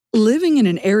Living in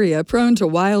an area prone to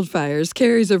wildfires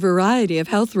carries a variety of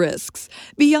health risks,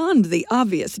 beyond the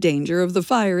obvious danger of the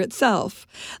fire itself.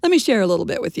 Let me share a little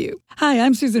bit with you. Hi,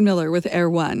 I'm Susan Miller with Air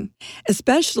One.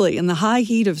 Especially in the high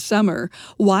heat of summer,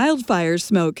 wildfire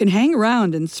smoke can hang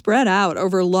around and spread out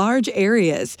over large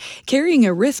areas, carrying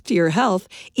a risk to your health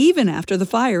even after the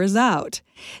fire is out.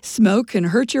 Smoke can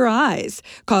hurt your eyes,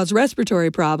 cause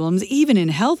respiratory problems even in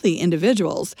healthy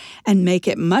individuals, and make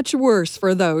it much worse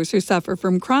for those who suffer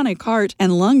from chronic heart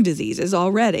and lung diseases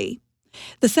already.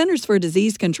 The Centers for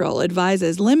Disease Control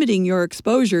advises limiting your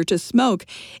exposure to smoke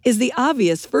is the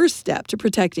obvious first step to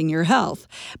protecting your health,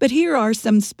 but here are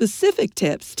some specific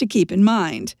tips to keep in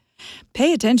mind.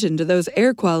 Pay attention to those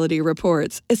air quality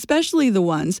reports, especially the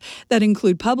ones that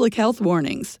include public health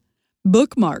warnings.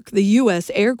 Bookmark the U.S.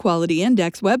 Air Quality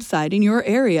Index website in your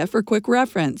area for quick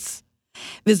reference.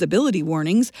 Visibility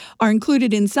warnings are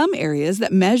included in some areas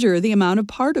that measure the amount of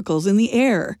particles in the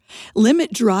air.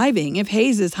 Limit driving if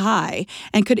haze is high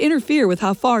and could interfere with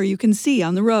how far you can see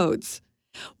on the roads.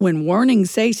 When warnings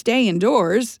say stay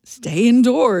indoors, stay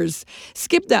indoors.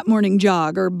 Skip that morning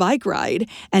jog or bike ride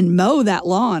and mow that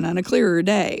lawn on a clearer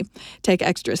day. Take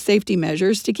extra safety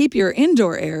measures to keep your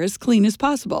indoor air as clean as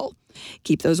possible.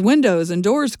 Keep those windows and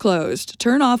doors closed,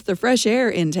 turn off the fresh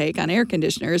air intake on air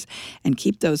conditioners, and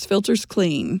keep those filters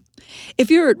clean. If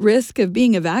you're at risk of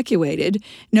being evacuated,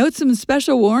 note some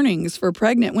special warnings for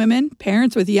pregnant women,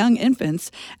 parents with young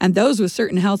infants, and those with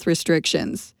certain health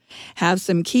restrictions. Have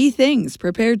some key things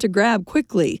prepared to grab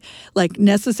quickly, like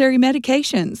necessary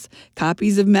medications,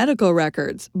 copies of medical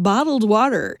records, bottled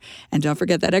water, and don't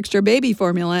forget that extra baby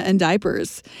formula and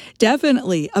diapers.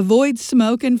 Definitely avoid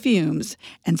smoke and fumes,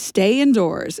 and stay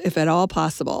indoors if at all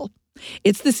possible.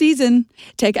 It's the season.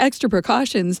 Take extra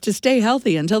precautions to stay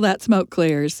healthy until that smoke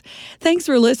clears. Thanks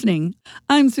for listening.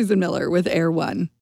 I'm Susan Miller with Air One.